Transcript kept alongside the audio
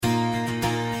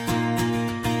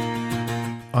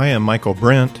I am Michael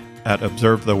Brent at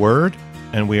Observe the Word,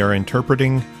 and we are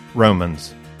interpreting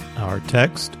Romans. Our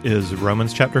text is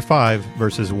Romans chapter 5,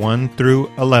 verses 1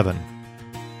 through 11.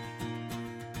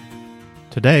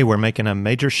 Today we're making a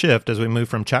major shift as we move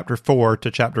from chapter 4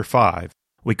 to chapter 5.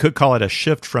 We could call it a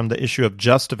shift from the issue of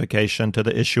justification to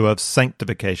the issue of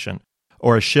sanctification,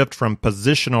 or a shift from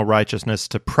positional righteousness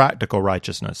to practical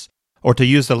righteousness. Or to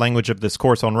use the language of this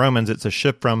course on Romans, it's a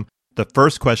shift from the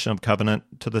first question of covenant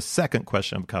to the second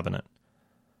question of covenant.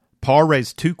 Paul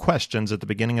raised two questions at the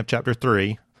beginning of chapter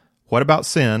 3. What about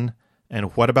sin,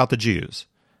 and what about the Jews?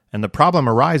 And the problem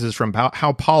arises from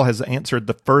how Paul has answered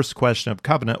the first question of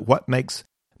covenant, what makes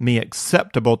me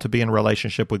acceptable to be in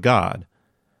relationship with God?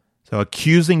 So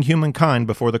accusing humankind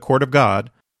before the court of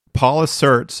God, Paul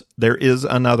asserts there is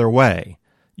another way.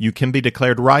 You can be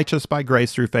declared righteous by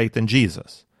grace through faith in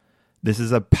Jesus. This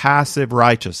is a passive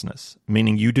righteousness,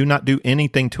 meaning you do not do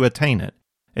anything to attain it.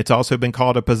 It's also been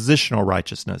called a positional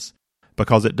righteousness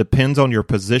because it depends on your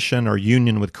position or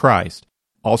union with Christ.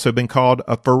 Also been called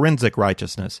a forensic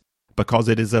righteousness because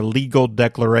it is a legal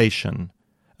declaration,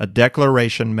 a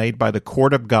declaration made by the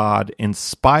court of God in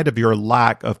spite of your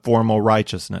lack of formal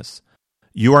righteousness.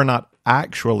 You are not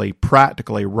actually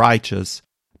practically righteous,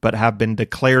 but have been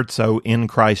declared so in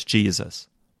Christ Jesus.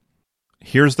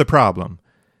 Here's the problem.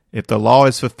 If the law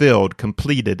is fulfilled,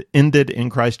 completed, ended in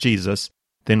Christ Jesus,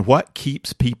 then what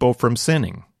keeps people from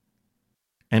sinning?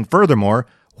 And furthermore,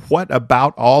 what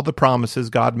about all the promises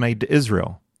God made to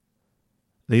Israel?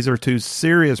 These are two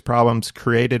serious problems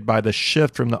created by the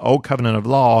shift from the old covenant of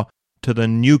law to the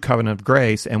new covenant of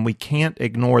grace, and we can't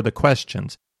ignore the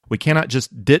questions. We cannot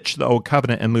just ditch the old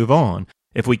covenant and move on.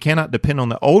 If we cannot depend on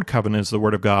the old covenant as the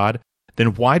Word of God,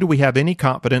 then why do we have any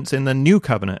confidence in the new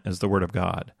covenant as the Word of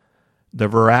God? The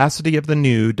veracity of the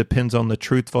new depends on the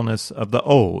truthfulness of the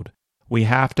old. We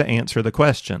have to answer the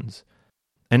questions.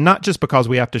 And not just because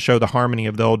we have to show the harmony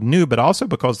of the old and new, but also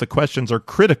because the questions are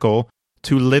critical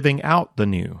to living out the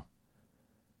new.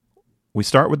 We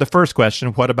start with the first question,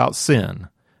 what about sin?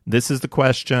 This is the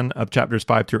question of chapters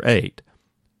 5 through 8.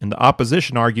 And the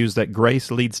opposition argues that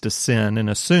grace leads to sin and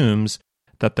assumes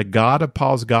that the God of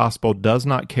Paul's gospel does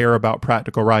not care about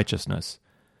practical righteousness.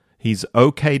 He's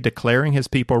okay declaring his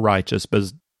people righteous,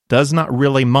 but does not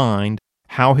really mind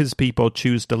how his people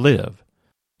choose to live.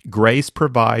 Grace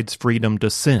provides freedom to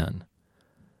sin.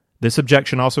 This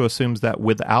objection also assumes that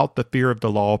without the fear of the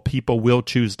law, people will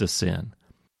choose to sin.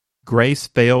 Grace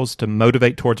fails to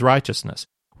motivate towards righteousness.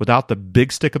 Without the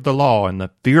big stick of the law and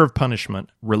the fear of punishment,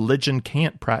 religion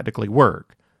can't practically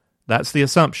work. That's the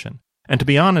assumption. And to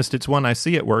be honest, it's one I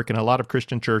see at work in a lot of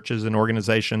Christian churches and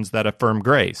organizations that affirm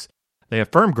grace. They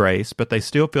affirm grace, but they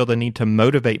still feel the need to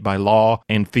motivate by law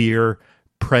and fear,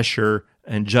 pressure,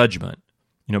 and judgment.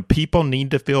 People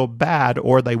need to feel bad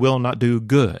or they will not do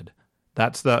good.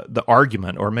 That's the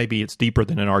argument, or maybe it's deeper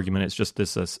than an argument. It's just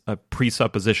this a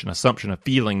presupposition, assumption, a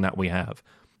feeling that we have.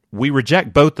 We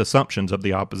reject both assumptions of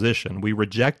the opposition. We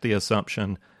reject the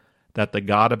assumption that the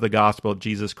God of the gospel of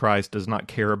Jesus Christ does not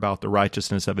care about the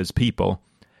righteousness of his people,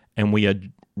 and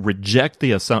we reject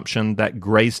the assumption that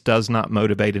grace does not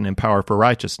motivate and empower for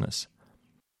righteousness.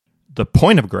 The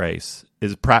point of grace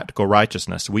is practical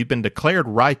righteousness. We've been declared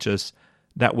righteous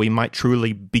that we might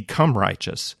truly become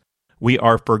righteous. We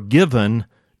are forgiven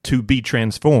to be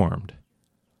transformed.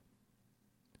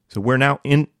 So we're now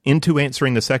into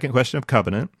answering the second question of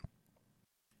covenant.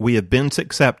 We have been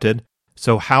accepted,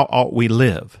 so how ought we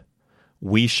live?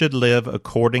 We should live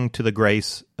according to the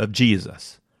grace of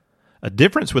Jesus. A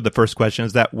difference with the first question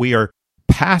is that we are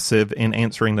passive in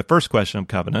answering the first question of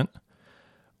covenant.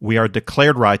 We are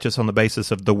declared righteous on the basis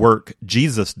of the work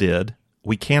Jesus did.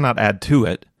 We cannot add to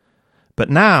it. But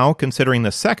now, considering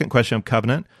the second question of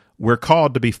covenant, we're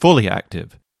called to be fully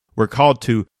active. We're called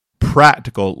to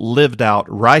practical, lived-out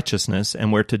righteousness,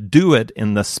 and we're to do it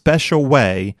in the special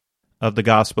way of the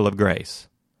gospel of grace.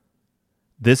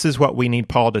 This is what we need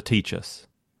Paul to teach us.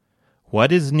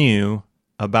 What is new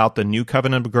about the new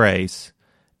covenant of grace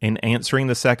in answering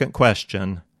the second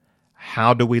question,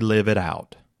 how do we live it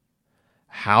out?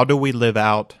 How do we live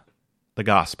out the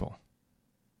gospel?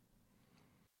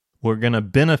 We're going to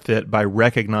benefit by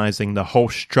recognizing the whole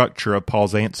structure of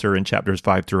Paul's answer in chapters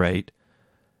 5 through 8.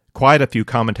 Quite a few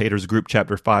commentators group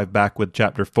chapter 5 back with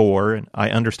chapter 4, and I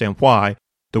understand why.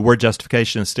 The word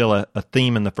justification is still a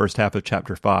theme in the first half of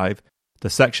chapter 5. The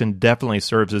section definitely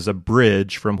serves as a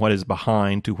bridge from what is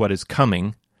behind to what is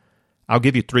coming. I'll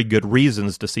give you 3 good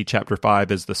reasons to see chapter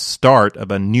 5 as the start of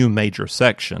a new major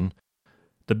section.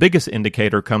 The biggest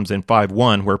indicator comes in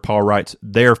 5:1, where Paul writes,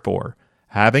 "Therefore,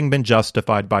 having been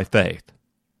justified by faith."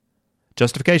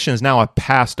 Justification is now a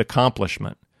past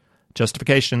accomplishment.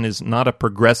 Justification is not a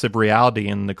progressive reality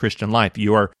in the Christian life.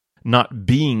 You are not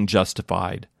being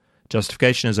justified.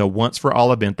 Justification is a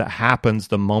once-for-all event that happens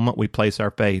the moment we place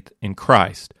our faith in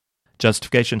Christ.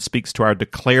 Justification speaks to our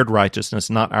declared righteousness,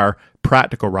 not our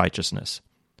practical righteousness.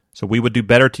 So we would do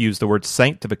better to use the word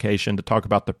sanctification to talk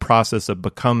about the process of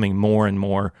becoming more and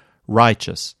more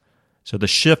righteous. So the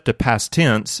shift to past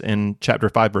tense in chapter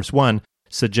 5, verse 1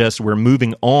 suggests we're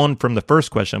moving on from the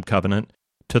first question of covenant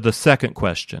to the second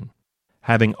question.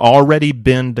 Having already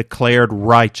been declared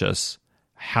righteous,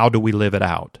 how do we live it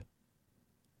out?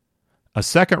 A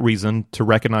second reason to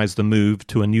recognize the move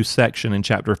to a new section in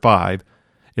chapter 5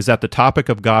 is that the topic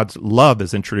of God's love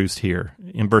is introduced here.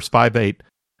 In verse 5-8,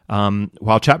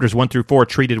 while chapters 1 through 4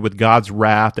 treated with God's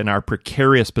wrath and our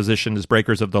precarious position as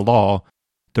breakers of the law,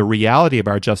 the reality of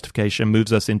our justification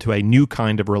moves us into a new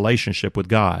kind of relationship with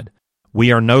God.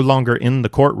 We are no longer in the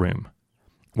courtroom.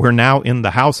 We're now in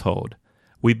the household.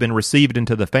 We've been received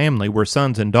into the family. We're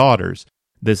sons and daughters.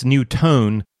 This new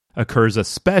tone occurs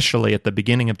especially at the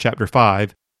beginning of chapter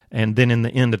 5 and then in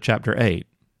the end of chapter 8.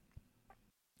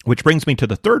 Which brings me to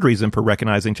the third reason for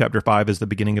recognizing chapter 5 as the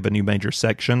beginning of a new major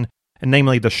section, and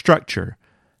namely the structure.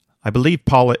 I believe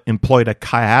Paul employed a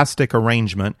chiastic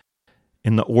arrangement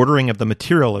in the ordering of the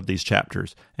material of these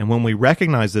chapters, and when we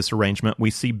recognize this arrangement, we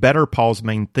see better Paul's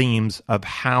main themes of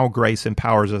how grace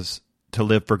empowers us to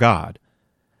live for God.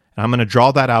 And I'm going to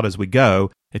draw that out as we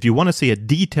go. If you want to see a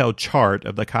detailed chart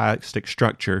of the chiastic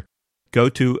structure, go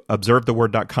to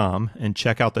observetheword.com and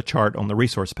check out the chart on the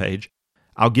resource page.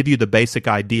 I'll give you the basic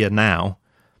idea now.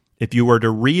 If you were to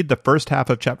read the first half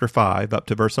of chapter 5 up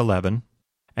to verse 11,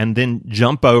 and then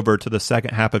jump over to the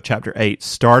second half of chapter 8,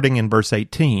 starting in verse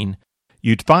 18,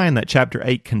 you'd find that chapter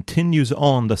 8 continues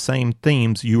on the same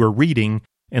themes you were reading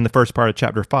in the first part of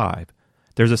chapter 5.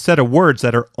 There's a set of words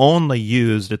that are only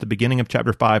used at the beginning of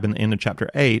chapter 5 and the end of chapter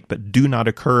 8, but do not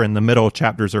occur in the middle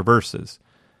chapters or verses.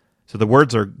 So the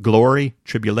words are glory,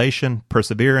 tribulation,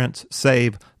 perseverance,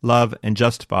 save, love, and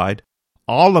justified,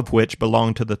 all of which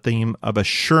belong to the theme of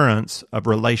assurance of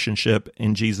relationship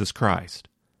in Jesus Christ.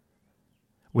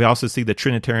 We also see the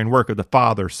Trinitarian work of the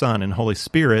Father, Son, and Holy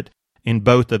Spirit in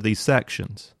both of these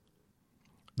sections.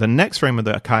 The next frame of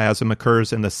the chiasm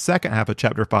occurs in the second half of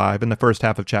chapter 5 and the first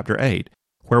half of chapter 8,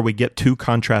 where we get two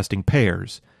contrasting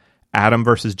pairs, Adam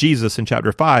versus Jesus in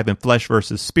chapter 5 and flesh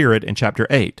versus spirit in chapter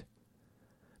 8.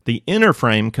 The inner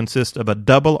frame consists of a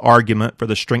double argument for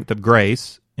the strength of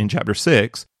grace in chapter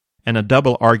 6 and a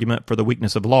double argument for the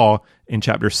weakness of law in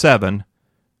chapter 7.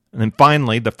 And then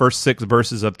finally, the first 6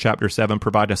 verses of chapter 7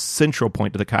 provide a central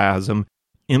point to the chiasm,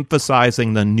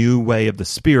 emphasizing the new way of the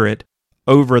Spirit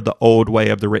over the old way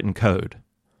of the written code.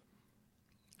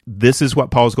 This is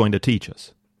what Paul's going to teach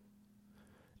us.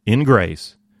 In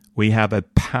grace, we have a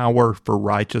power for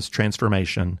righteous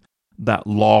transformation that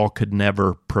law could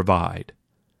never provide.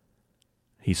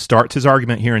 He starts his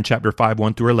argument here in chapter 5,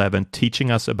 1 through 11, teaching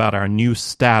us about our new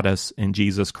status in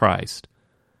Jesus Christ.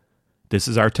 This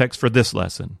is our text for this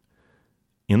lesson.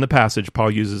 In the passage,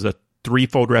 Paul uses a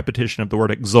threefold repetition of the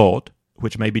word exult,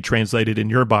 which may be translated in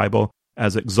your Bible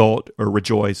as exult or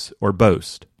rejoice or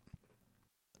boast.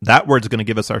 That word's going to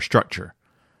give us our structure.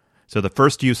 So the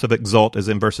first use of exult is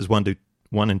in verses 1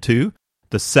 and 2.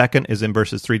 The second is in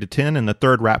verses 3 to 10, and the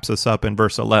third wraps us up in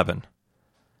verse 11.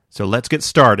 So let's get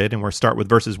started, and we'll start with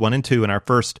verses 1 and 2 in our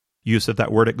first use of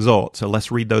that word exult. So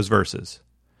let's read those verses.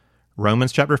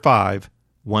 Romans chapter 5,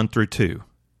 1 through 2.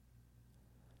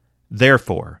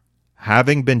 Therefore,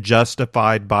 having been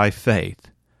justified by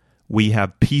faith, we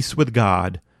have peace with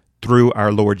God through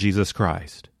our Lord Jesus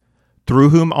Christ, through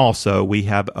whom also we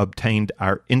have obtained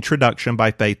our introduction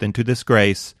by faith into this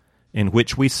grace in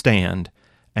which we stand,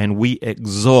 and we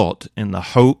exult in the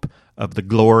hope of the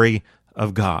glory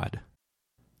of God.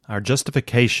 Our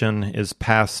justification is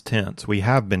past tense. We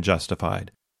have been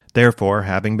justified. Therefore,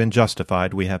 having been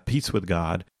justified, we have peace with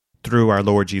God through our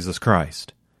Lord Jesus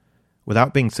Christ.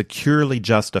 Without being securely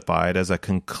justified as a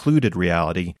concluded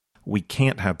reality, we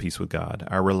can't have peace with God.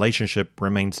 Our relationship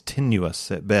remains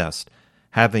tenuous at best.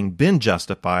 Having been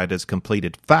justified as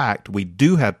completed fact, we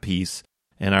do have peace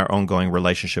in our ongoing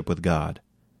relationship with God.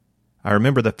 I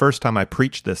remember the first time I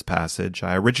preached this passage,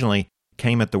 I originally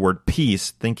came at the word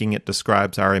peace thinking it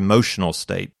describes our emotional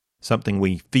state, something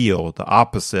we feel, the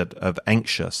opposite of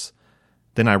anxious.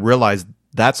 Then I realized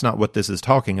that's not what this is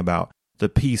talking about. The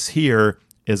peace here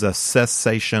is a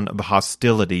cessation of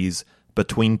hostilities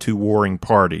between two warring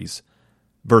parties.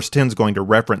 Verse 10 is going to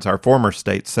reference our former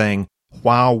state, saying,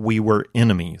 while we were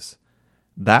enemies.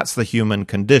 That's the human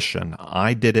condition.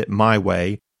 I did it my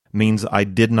way means I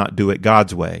did not do it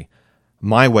God's way.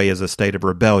 My way is a state of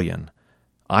rebellion.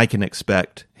 I can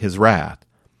expect his wrath.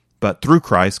 But through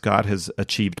Christ, God has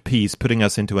achieved peace, putting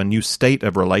us into a new state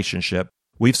of relationship.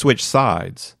 We've switched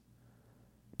sides.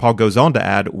 Paul goes on to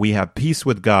add, we have peace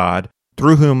with God,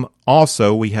 through whom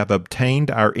also we have obtained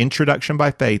our introduction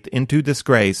by faith into this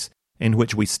grace in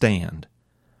which we stand.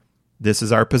 This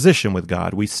is our position with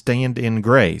God. We stand in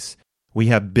grace. We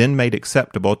have been made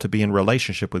acceptable to be in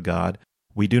relationship with God.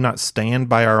 We do not stand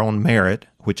by our own merit,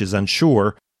 which is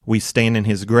unsure. We stand in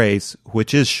His grace,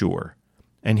 which is sure.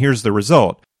 And here's the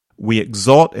result. We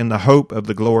exult in the hope of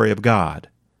the glory of God.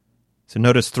 So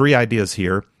notice three ideas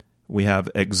here. We have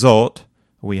exult,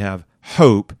 we have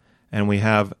hope, and we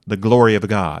have the glory of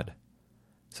God.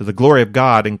 So the glory of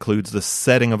God includes the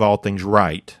setting of all things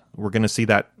right. We're going to see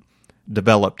that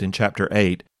developed in chapter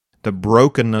 8. The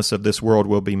brokenness of this world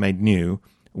will be made new.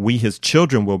 We, His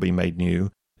children, will be made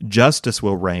new. Justice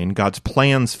will reign, God's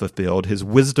plans fulfilled, His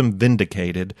wisdom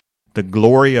vindicated, the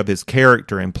glory of His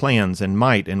character and plans and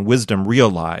might and wisdom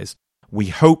realized. We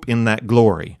hope in that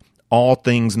glory, all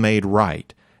things made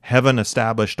right, heaven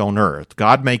established on earth,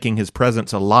 God making His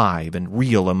presence alive and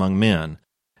real among men.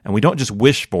 And we don't just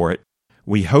wish for it,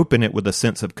 we hope in it with a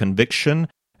sense of conviction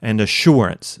and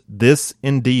assurance. This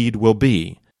indeed will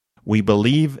be. We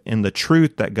believe in the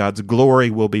truth that God's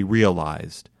glory will be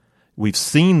realized. We've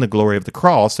seen the glory of the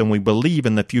cross, and we believe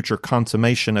in the future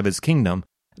consummation of His kingdom.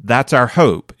 That's our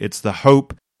hope. It's the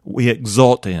hope we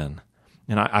exult in.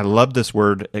 And I love this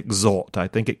word, exult. I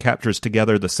think it captures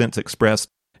together the sense expressed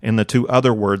in the two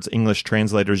other words English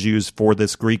translators use for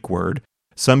this Greek word.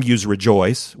 Some use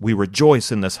rejoice. We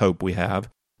rejoice in this hope we have.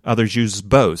 Others use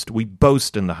boast. We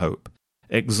boast in the hope.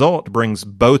 Exult brings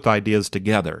both ideas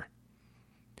together.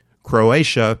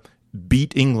 Croatia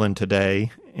beat England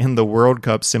today in the World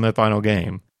Cup semifinal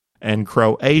game, and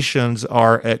Croatians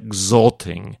are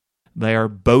exulting. They are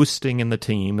boasting in the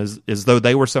team as though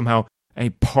they were somehow a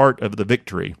part of the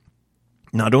victory.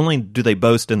 Not only do they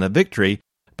boast in the victory,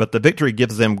 but the victory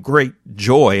gives them great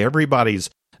joy. Everybody's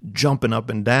jumping up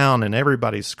and down, and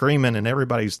everybody's screaming, and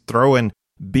everybody's throwing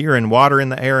beer and water in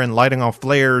the air and lighting off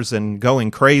flares and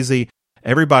going crazy.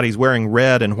 Everybody's wearing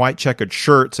red and white checkered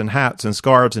shirts and hats and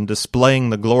scarves and displaying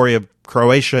the glory of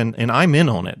Croatia, and I'm in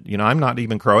on it. You know, I'm not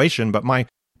even Croatian, but my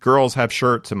girls have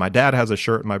shirts, and my dad has a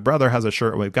shirt, and my brother has a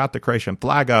shirt, and we've got the Croatian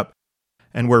flag up,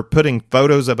 and we're putting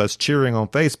photos of us cheering on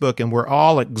Facebook, and we're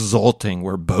all exulting,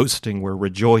 we're boasting, we're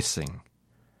rejoicing.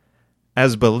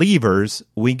 As believers,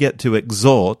 we get to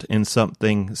exult in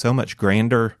something so much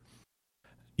grander,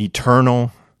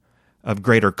 eternal, of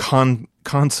greater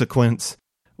consequence.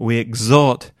 We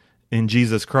exult in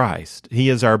Jesus Christ. He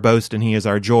is our boast and He is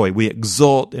our joy. We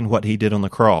exult in what He did on the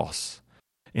cross,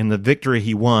 in the victory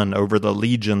He won over the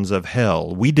legions of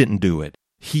hell. We didn't do it.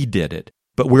 He did it,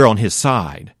 but we're on His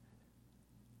side.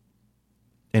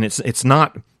 And it's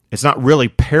not really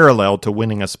parallel to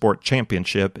winning a sport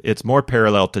championship. It's more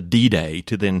parallel to D-Day,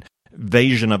 to the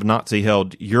invasion of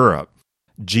Nazi-held Europe.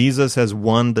 Jesus has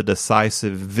won the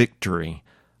decisive victory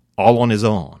all on His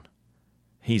own.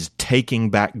 He's taking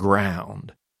back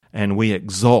ground, and we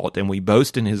exult and we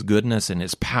boast in His goodness and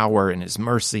His power and His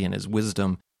mercy and His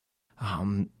wisdom.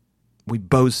 We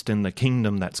boast in the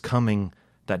kingdom that's coming,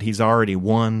 that He's already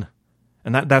won.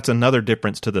 And that's another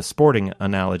difference to the sporting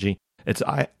analogy.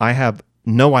 I have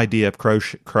no idea if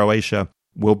Croatia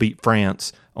will beat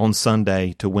France on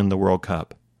Sunday to win the World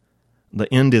Cup.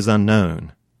 The end is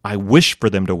unknown. I wish for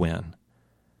them to win,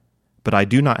 but I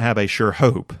do not have a sure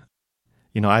hope.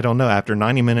 You know, I don't know, after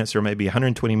 90 minutes or maybe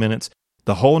 120 minutes,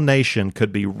 the whole nation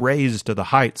could be raised to the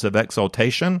heights of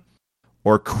exaltation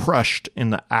or crushed in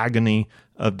the agony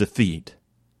of defeat.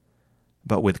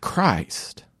 But with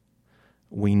Christ,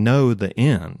 we know the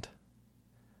end.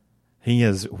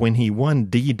 When He won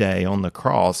D-Day on the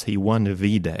cross, He won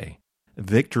V-Day.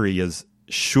 Victory is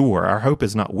sure. Our hope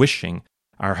is not wishing.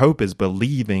 Our hope is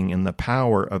believing in the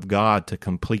power of God to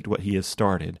complete what He has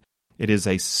started. It is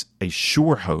a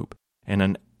sure hope and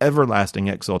an everlasting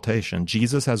exaltation.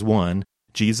 Jesus has won.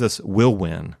 Jesus will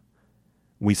win.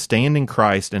 We stand in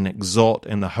Christ and exult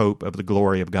in the hope of the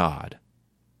glory of God.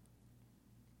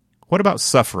 What about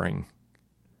suffering?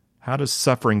 How does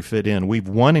suffering fit in? We've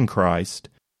won in Christ,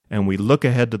 and we look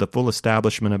ahead to the full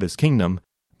establishment of His kingdom,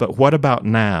 but what about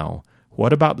now?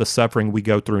 What about the suffering we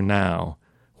go through now?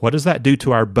 What does that do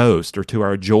to our boast or to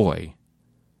our joy?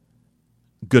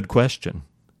 Good question.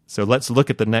 So let's look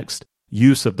at the next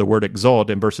use of the word exalt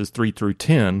in verses 3 through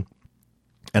 10,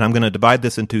 and I'm going to divide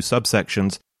this into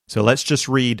subsections. So let's just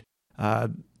read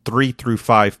 3 through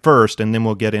 5 first, and then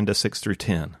we'll get into 6 through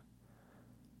 10.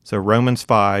 So Romans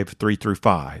 5, 3 through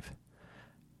 5.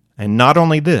 And not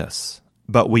only this,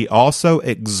 but we also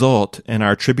exult in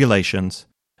our tribulations,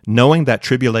 knowing that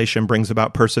tribulation brings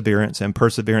about perseverance, and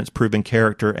perseverance proven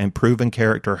character, and proven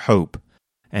character hope.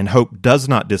 And hope does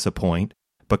not disappoint,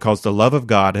 because the love of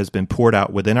God has been poured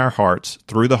out within our hearts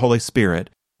through the Holy Spirit,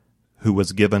 who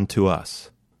was given to us.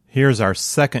 Here's our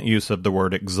second use of the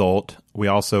word exult. We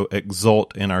also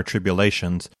exult in our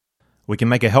tribulations. We can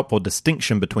make a helpful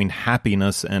distinction between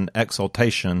happiness and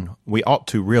exultation. We ought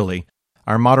to, really.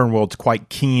 Our modern world's quite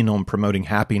keen on promoting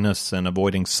happiness and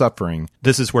avoiding suffering.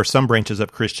 This is where some branches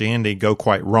of Christianity go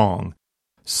quite wrong.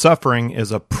 Suffering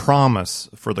is a promise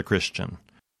for the Christian.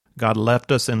 God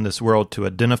left us in this world to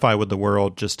identify with the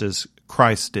world just as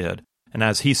Christ did, and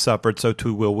as He suffered, so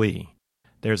too will we.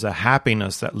 There's a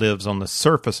happiness that lives on the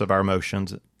surface of our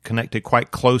emotions, connected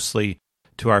quite closely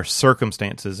to our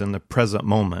circumstances in the present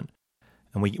moment.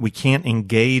 And we can't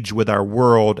engage with our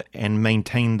world and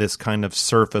maintain this kind of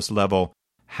surface level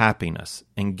happiness.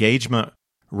 Engagement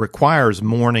requires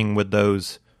mourning with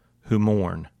those who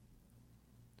mourn.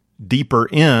 Deeper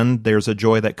in, there's a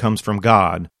joy that comes from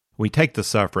God. We take the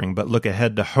suffering, but look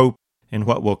ahead to hope in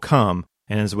what will come.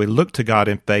 And as we look to God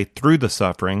in faith through the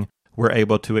suffering, we're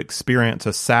able to experience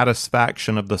a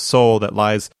satisfaction of the soul that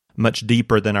lies much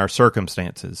deeper than our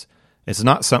circumstances. It's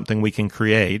not something we can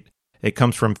create. It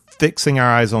comes from fixing our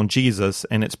eyes on Jesus,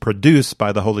 and it's produced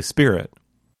by the Holy Spirit.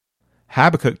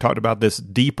 Habakkuk talked about this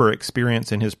deeper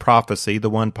experience in his prophecy, the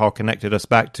one Paul connected us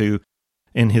back to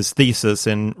in his thesis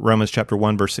in Romans chapter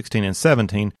 1, verse 16 and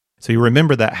 17. So you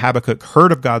remember that Habakkuk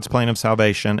heard of God's plan of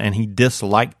salvation, and he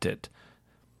disliked it.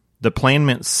 The plan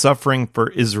meant suffering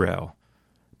for Israel.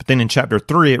 But then in chapter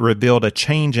 3, it revealed a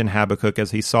change in Habakkuk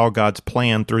as he saw God's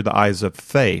plan through the eyes of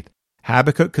faith.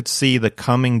 Habakkuk could see the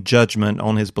coming judgment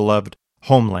on his beloved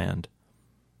homeland.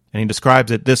 And he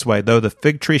describes it this way: though the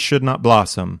fig tree should not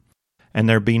blossom, and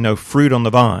there be no fruit on the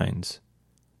vines.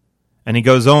 And he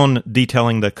goes on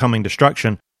detailing the coming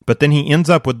destruction, but then he ends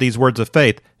up with these words of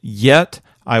faith: yet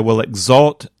I will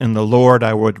exult in the Lord,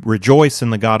 I would rejoice in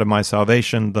the God of my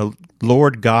salvation. The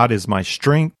Lord God is my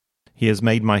strength. He has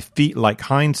made my feet like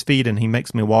hinds' feet, and He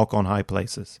makes me walk on high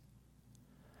places.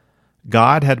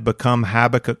 God had become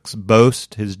Habakkuk's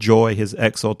boast, his joy, his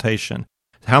exultation.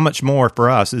 How much more for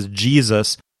us is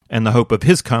Jesus and the hope of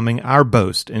His coming our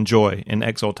boast and joy and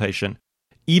exultation,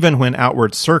 even when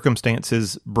outward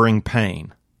circumstances bring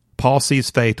pain? Paul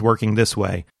sees faith working this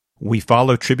way. We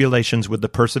follow tribulations with the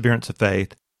perseverance of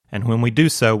faith, and when we do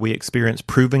so, we experience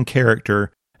proven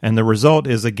character, and the result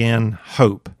is, again,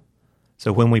 hope.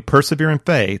 So when we persevere in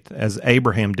faith, as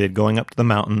Abraham did going up to the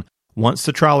mountain, once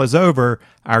the trial is over,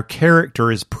 our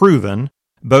character is proven,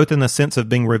 both in the sense of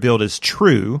being revealed as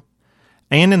true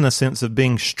and in the sense of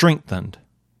being strengthened.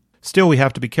 Still, we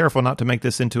have to be careful not to make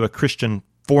this into a Christian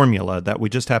formula that we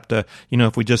just have to,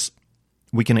 if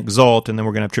we can exalt, and then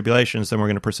we're going to have tribulations, then we're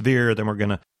going to persevere, then we're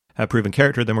going to have proven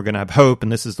character, then we're going to have hope,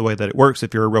 and this is the way that it works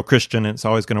if you're a real Christian, and it's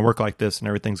always going to work like this, and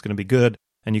everything's going to be good,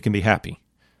 and you can be happy.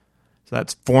 So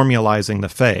that's formalizing the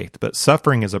faith, but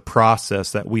suffering is a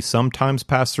process that we sometimes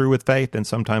pass through with faith and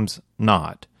sometimes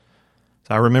not.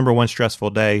 So I remember one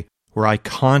stressful day where I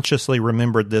consciously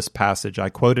remembered this passage. I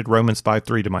quoted Romans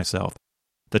 5:3 to myself.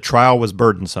 The trial was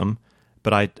burdensome,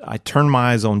 but I turned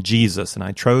my eyes on Jesus, and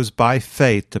I chose by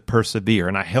faith to persevere,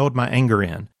 and I held my anger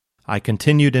in. I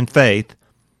continued in faith.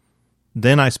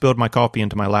 Then I spilled my coffee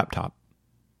into my laptop,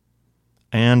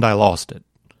 and I lost it.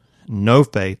 No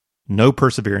faith, no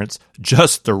perseverance,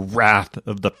 just the wrath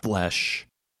of the flesh.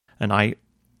 And I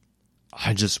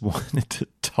just wanted to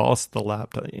toss the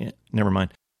laptop. Never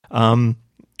mind. I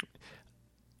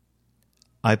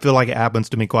feel like it happens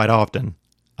to me quite often.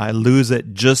 I lose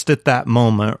it just at that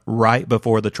moment, right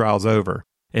before the trial's over.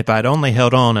 If I'd only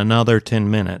held on another 10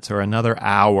 minutes or another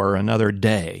hour, another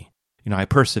day, I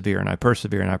persevere and I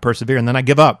persevere and I persevere, and then I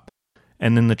give up,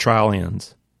 and then the trial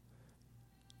ends.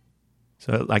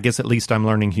 So I guess at least I'm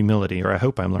learning humility, or I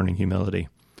hope I'm learning humility.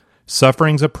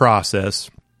 Suffering's a process,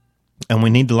 and we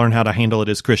need to learn how to handle it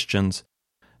as Christians.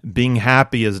 Being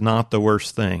happy is not the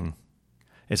worst thing.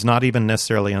 It's not even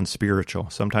necessarily unspiritual.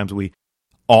 Sometimes we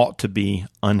ought to be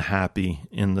unhappy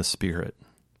in the spirit.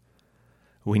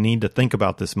 We need to think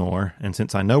about this more, and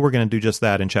since I know we're going to do just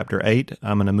that in chapter 8,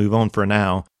 I'm going to move on for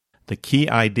now. The key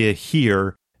idea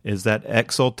here is that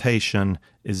exaltation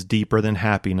is deeper than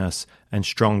happiness and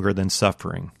stronger than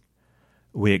suffering.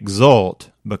 We exult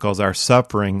because our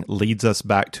suffering leads us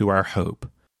back to our hope,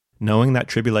 knowing that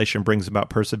tribulation brings about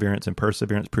perseverance, and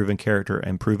perseverance proven character,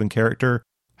 and proven character,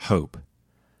 hope.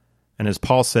 And as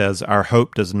Paul says, our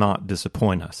hope does not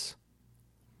disappoint us.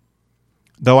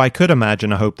 Though I could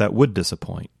imagine a hope that would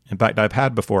disappoint. In fact, I've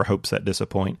had before hopes that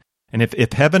disappoint. And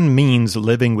if heaven means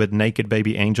living with naked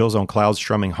baby angels on clouds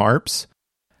strumming harps,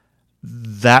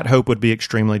 that hope would be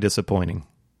extremely disappointing.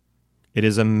 It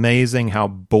is amazing how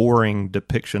boring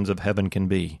depictions of heaven can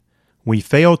be. We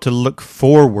fail to look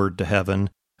forward to heaven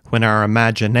when our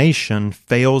imagination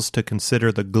fails to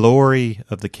consider the glory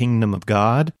of the kingdom of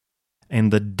God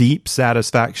and the deep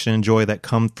satisfaction and joy that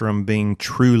come from being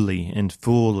truly and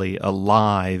fully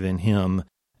alive in Him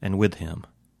and with Him.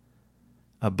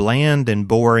 A bland and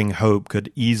boring hope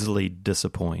could easily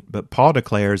disappoint, but Paul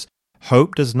declares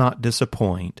hope does not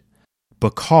disappoint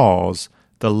because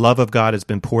the love of God has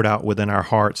been poured out within our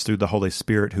hearts through the Holy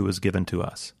Spirit who was given to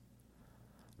us.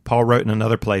 Paul wrote in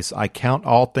another place, I count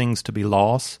all things to be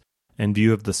loss in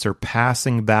view of the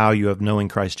surpassing value of knowing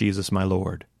Christ Jesus my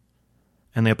Lord.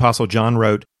 And the Apostle John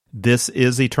wrote, this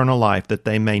is eternal life, that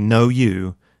they may know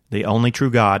you, the only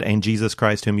true God, and Jesus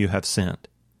Christ whom you have sent.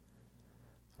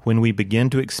 When we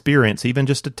begin to experience, even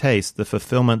just a taste, the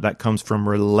fulfillment that comes from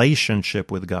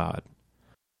relationship with God,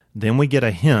 then we get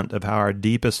a hint of how our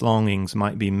deepest longings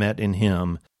might be met in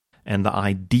Him, and the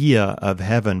idea of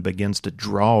heaven begins to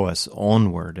draw us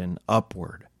onward and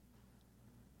upward.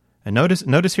 And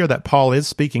notice here that Paul is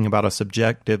speaking about a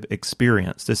subjective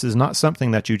experience. This is not something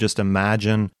that you just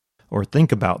imagine or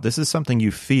think about. This is something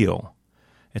you feel.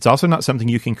 It's also not something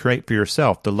you can create for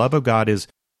yourself. The love of God is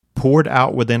poured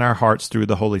out within our hearts through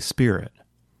the Holy Spirit.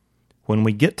 When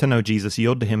we get to know Jesus,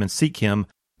 yield to Him, and seek Him,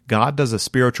 God does a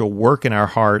spiritual work in our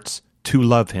hearts to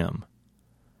love Him.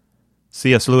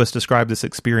 C.S. Lewis described this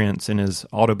experience in his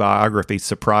autobiography,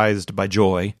 Surprised by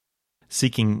Joy.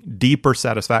 Seeking deeper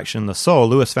satisfaction in the soul,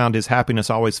 Lewis found his happiness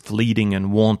always fleeting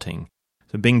and wanting.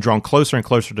 So being drawn closer and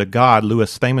closer to God,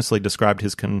 Lewis famously described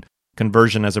his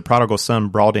conversion as a prodigal son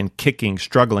brought in kicking,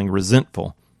 struggling,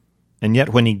 resentful. And yet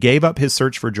when he gave up his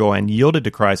search for joy and yielded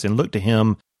to Christ and looked to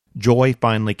Him, joy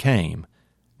finally came.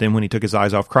 Then when he took his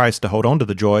eyes off Christ to hold on to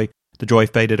the joy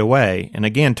faded away. And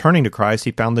again, turning to Christ,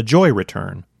 he found the joy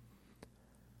return.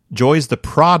 Joy is the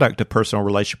product of personal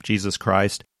relationship with Jesus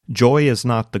Christ. Joy is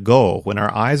not the goal. When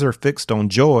our eyes are fixed on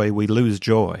joy, we lose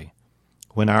joy.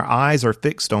 When our eyes are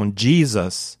fixed on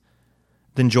Jesus,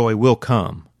 then joy will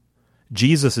come.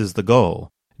 Jesus is the goal.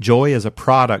 Joy is a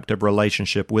product of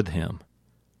relationship with Him.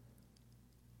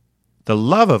 The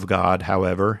love of God,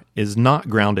 however, is not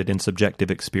grounded in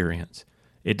subjective experience.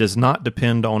 It does not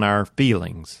depend on our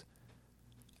feelings.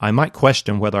 I might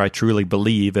question whether I truly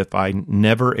believe if I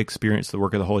never experience the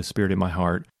work of the Holy Spirit in my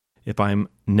heart, if I'm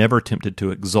never tempted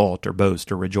to exalt or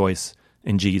boast or rejoice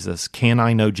in Jesus. Can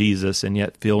I know Jesus and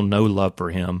yet feel no love for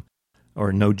Him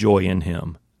or no joy in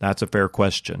Him? That's a fair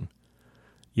question.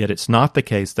 Yet it's not the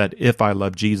case that if I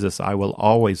love Jesus, I will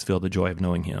always feel the joy of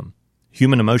knowing Him.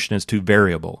 Human emotion is too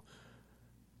variable.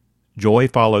 Joy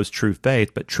follows true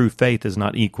faith, but true faith is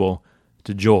not equal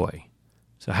to joy.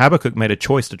 So Habakkuk made a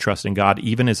choice to trust in God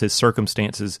even as his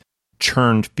circumstances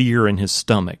churned fear in his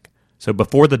stomach. So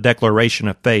before the declaration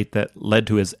of faith that led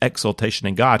to his exultation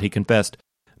in God, he confessed,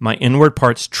 my inward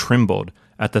parts trembled.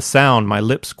 At the sound my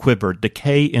lips quivered.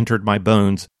 Decay entered my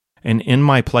bones, and in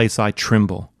my place I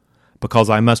tremble, because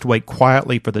I must wait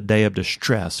quietly for the day of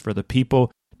distress, for the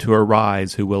people to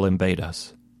arise who will invade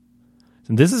us.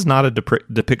 And this is not a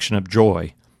depiction of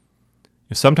joy.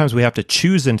 Sometimes we have to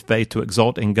choose in faith to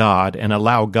exult in God and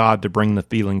allow God to bring the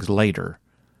feelings later.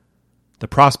 The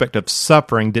prospect of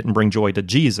suffering didn't bring joy to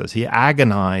Jesus. He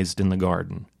agonized in the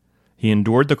garden. He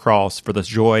endured the cross for the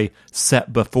joy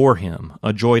set before Him,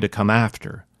 a joy to come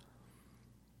after.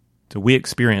 So we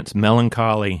experience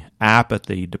melancholy,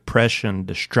 apathy, depression,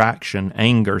 distraction,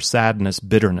 anger, sadness,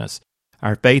 bitterness.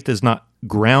 Our faith is not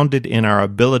grounded in our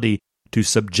ability to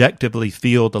subjectively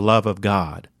feel the love of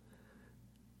God.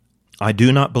 I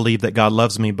do not believe that God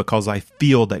loves me because I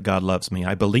feel that God loves me.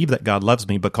 I believe that God loves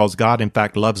me because God, in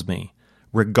fact, loves me,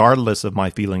 regardless of my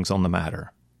feelings on the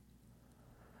matter.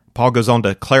 Paul goes on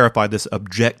to clarify this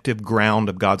objective ground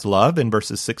of God's love in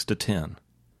verses 6 to 10.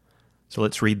 So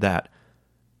let's read that.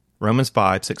 Romans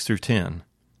 5, 6 through 10.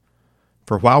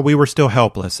 For while we were still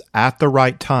helpless, at the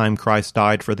right time Christ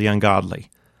died for the ungodly.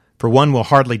 For one will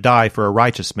hardly die for a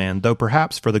righteous man, though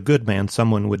perhaps for the good man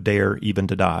someone would dare even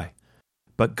to die.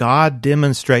 But God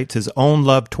demonstrates His own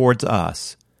love towards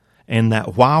us, and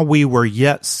that while we were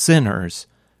yet sinners,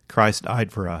 Christ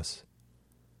died for us.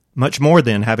 Much more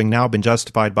then, having now been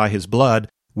justified by His blood,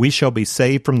 we shall be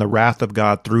saved from the wrath of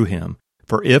God through Him.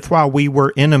 For if while we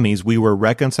were enemies we were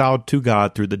reconciled to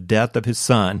God through the death of His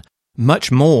Son,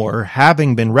 much more,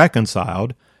 having been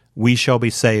reconciled, we shall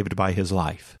be saved by His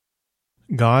life.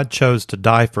 God chose to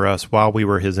die for us while we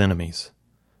were His enemies.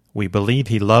 We believe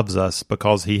He loves us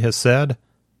because He has said,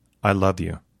 I love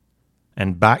you,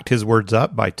 and backed His words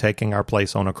up by taking our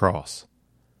place on a cross.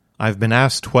 I've been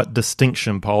asked what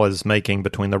distinction Paul is making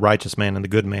between the righteous man and the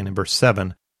good man in verse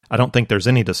 7. I don't think there's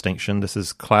any distinction. This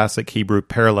is classic Hebrew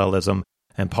parallelism,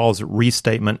 and Paul's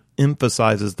restatement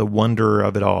emphasizes the wonder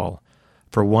of it all.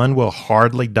 For one will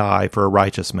hardly die for a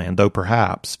righteous man, though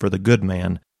perhaps for the good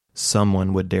man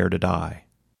someone would dare to die.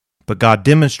 But God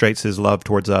demonstrates his love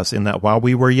towards us in that while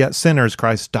we were yet sinners,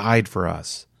 Christ died for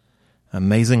us.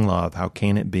 Amazing love, how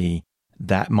can it be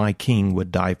that my King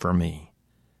would die for me?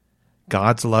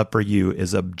 God's love for you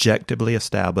is objectively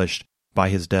established by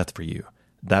his death for you.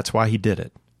 That's why he did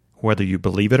it. Whether you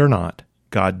believe it or not,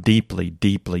 God deeply,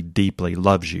 deeply, deeply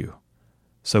loves you.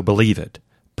 So believe it.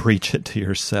 Preach it to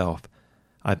yourself.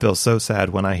 I feel so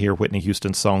sad when I hear Whitney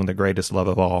Houston's song, The Greatest Love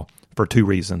of All, for two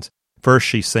reasons. First,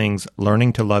 she sings,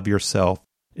 learning to love yourself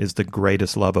is the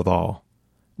greatest love of all.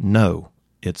 No,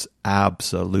 it's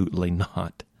absolutely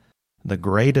not. The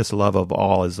greatest love of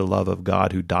all is the love of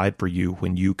God who died for you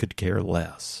when you could care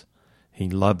less. He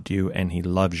loved you and he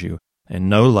loves you, and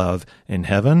no love in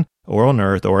heaven or on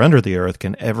earth or under the earth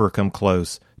can ever come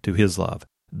close to his love.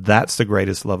 That's the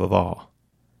greatest love of all.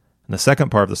 And the second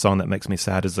part of the song that makes me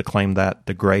sad is the claim that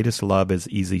the greatest love is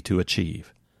easy to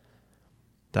achieve.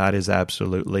 That is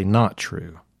absolutely not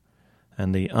true.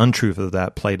 And the untruth of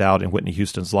that played out in Whitney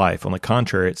Houston's life. On the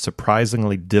contrary, it's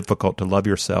surprisingly difficult to love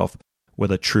yourself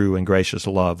with a true and gracious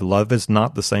love. Love is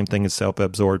not the same thing as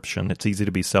self-absorption. It's easy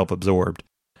to be self-absorbed.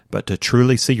 But to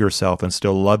truly see yourself and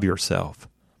still love yourself,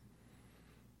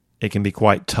 it can be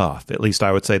quite tough. At least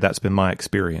I would say that's been my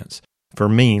experience. For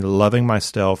me, loving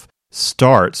myself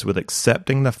starts with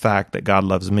accepting the fact that God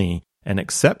loves me and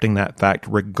accepting that fact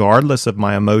regardless of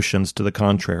my emotions to the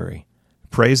contrary.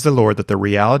 Praise the Lord that the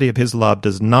reality of his love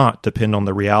does not depend on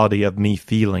the reality of me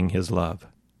feeling his love.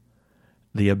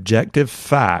 The objective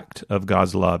fact of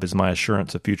God's love is my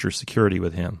assurance of future security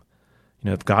with him.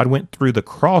 If God went through the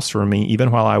cross for me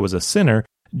even while I was a sinner,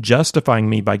 justifying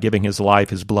me by giving his life,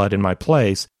 his blood in my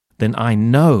place, then I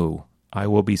know I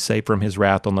will be safe from his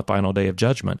wrath on the final day of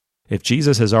judgment. If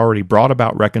Jesus has already brought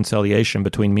about reconciliation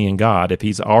between me and God, if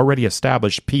he's already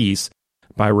established peace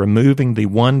by removing the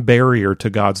one barrier to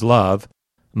God's love,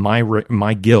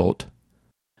 my guilt,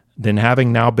 then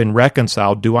having now been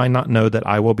reconciled, do I not know that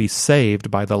I will be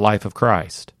saved by the life of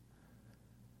Christ?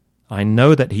 I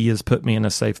know that he has put me in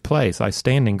a safe place. I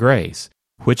stand in grace.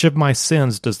 Which of my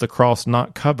sins does the cross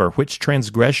not cover? Which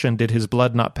transgression did his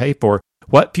blood not pay for?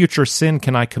 What future sin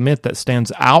can I commit that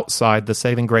stands outside the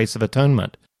saving grace of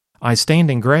atonement? I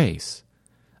stand in grace.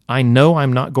 I know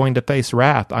I'm not going to face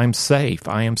wrath. I'm safe.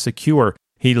 I am secure.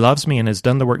 He loves me and has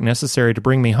done the work necessary to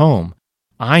bring me home.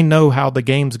 I know how the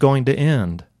game's going to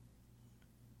end.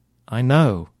 I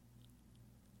know.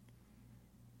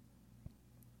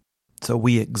 So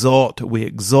we exalt,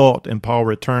 and Paul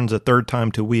returns a third time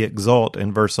to we exalt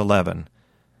in verse 11.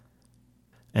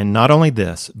 And not only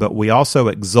this, but we also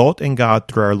exult in God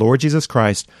through our Lord Jesus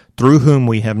Christ, through whom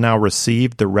we have now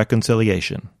received the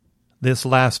reconciliation. This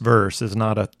last verse is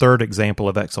not a third example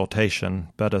of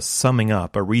exaltation, but a summing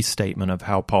up, a restatement of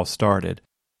how Paul started.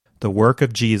 The work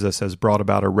of Jesus has brought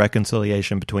about a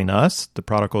reconciliation between us, the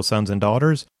prodigal sons and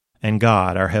daughters, and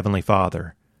God, our Heavenly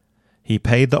Father. He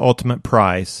paid the ultimate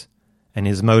price, and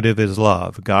his motive is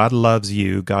love. God loves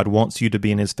you, God wants you to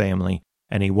be in his family,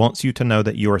 and he wants you to know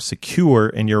that you are secure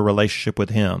in your relationship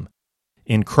with him.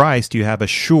 In Christ, you have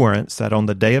assurance that on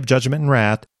the day of judgment and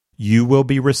wrath, you will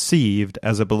be received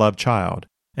as a beloved child.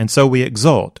 And so we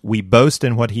exult, we boast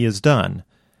in what he has done.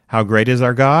 How great is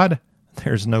our God?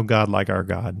 There's no God like our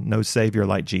God, no Savior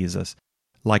like Jesus.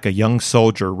 Like a young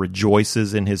soldier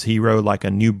rejoices in his hero, like a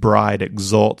new bride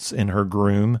exults in her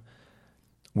groom,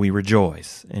 we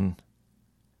rejoice and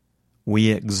we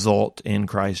exult in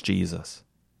Christ Jesus.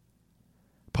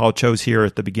 Paul chose here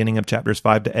at the beginning of chapters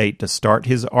 5 to 8 to start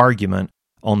his argument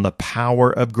on the power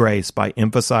of grace by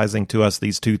emphasizing to us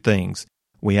these two things.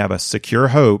 We have a secure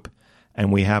hope,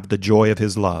 and we have the joy of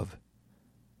his love.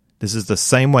 This is the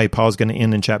same way Paul's going to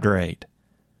end in chapter 8.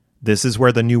 This is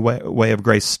where the new way of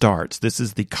grace starts. This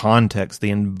is the context,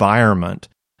 the environment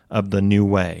of the new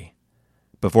way.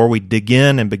 Before we dig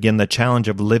in and begin the challenge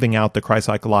of living out the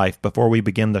Christ-like life, before we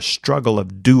begin the struggle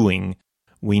of doing,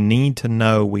 we need to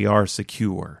know we are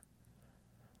secure.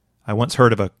 I once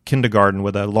heard of a kindergarten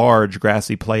with a large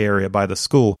grassy play area by the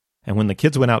school, and when the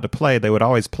kids went out to play, they would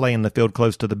always play in the field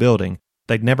close to the building.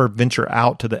 They'd never venture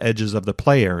out to the edges of the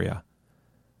play area.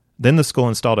 Then the school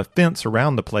installed a fence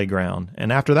around the playground,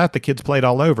 and after that the kids played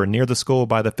all over, near the school,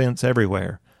 by the fence,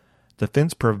 everywhere. The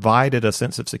fence provided a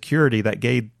sense of security that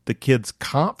gave the kids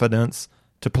confidence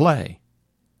to play.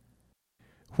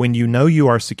 When you know you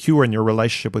are secure in your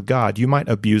relationship with God, you might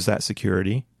abuse that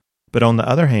security, but on the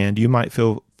other hand, you might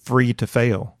feel free to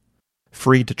fail,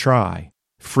 free to try,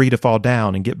 free to fall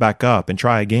down and get back up and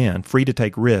try again, free to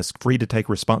take risk, free to take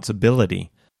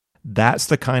responsibility. That's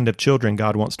the kind of children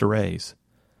God wants to raise.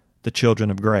 The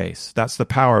children of grace. That's the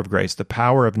power of grace, the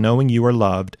power of knowing you are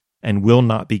loved and will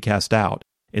not be cast out.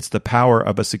 It's the power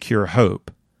of a secure hope.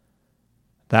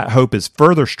 That hope is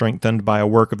further strengthened by a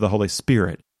work of the Holy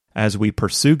Spirit. As we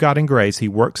pursue God in grace, He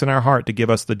works in our heart to give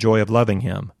us the joy of loving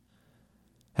Him.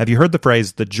 Have you heard the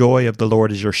phrase, the joy of the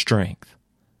Lord is your strength?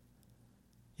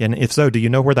 And if so, do you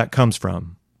know where that comes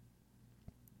from?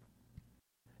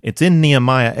 It's in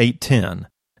Nehemiah 8:10.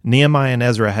 Nehemiah and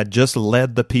Ezra had just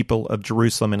led the people of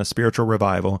Jerusalem in a spiritual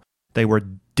revival. They were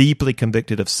deeply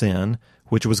convicted of sin,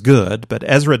 which was good, but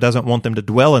Ezra doesn't want them to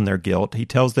dwell in their guilt. He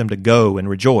tells them to go and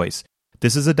rejoice.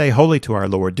 This is a day holy to our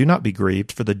Lord. Do not be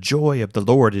grieved, for the joy of the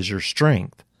Lord is your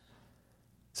strength.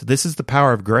 So this is the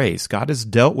power of grace. God has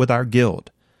dealt with our guilt.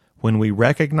 When we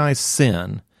recognize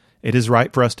sin, it is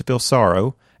right for us to feel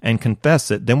sorrow and confess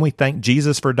it. Then we thank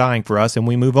Jesus for dying for us and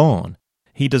we move on.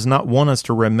 He does not want us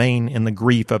to remain in the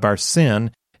grief of our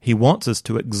sin. He wants us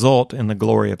to exult in the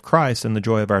glory of Christ and the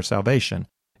joy of our salvation.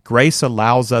 Grace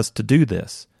allows us to do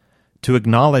this, to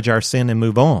acknowledge our sin and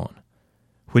move on,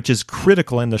 which is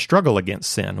critical in the struggle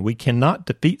against sin. We cannot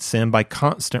defeat sin by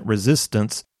constant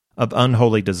resistance of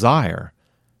unholy desire.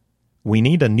 We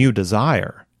need a new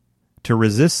desire. To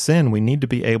resist sin, we need to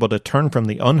be able to turn from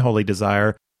the unholy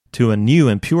desire to a new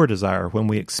and pure desire. When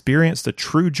we experience the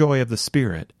true joy of the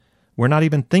Spirit, we're not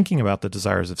even thinking about the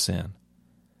desires of sin.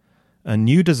 A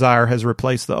new desire has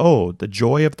replaced the old. The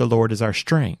joy of the Lord is our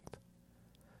strength.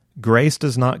 Grace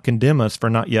does not condemn us for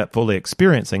not yet fully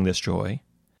experiencing this joy.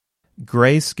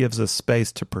 Grace gives us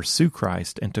space to pursue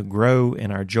Christ and to grow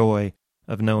in our joy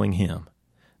of knowing Him.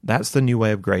 That's the new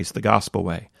way of grace, the gospel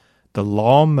way. The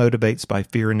law motivates by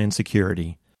fear and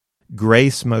insecurity.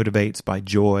 Grace motivates by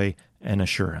joy and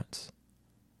assurance.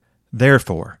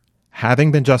 Therefore,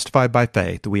 having been justified by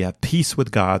faith, we have peace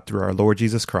with God through our Lord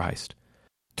Jesus Christ,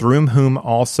 through whom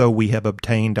also we have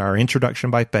obtained our introduction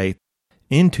by faith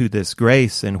into this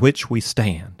grace in which we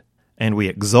stand, and we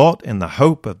exult in the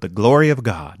hope of the glory of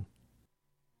God.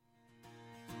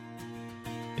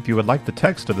 If you would like the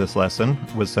text of this lesson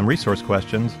with some resource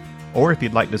questions, or if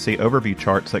you'd like to see overview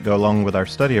charts that go along with our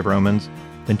study of Romans,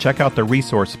 then check out the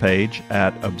resource page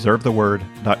at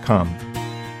observetheword.com.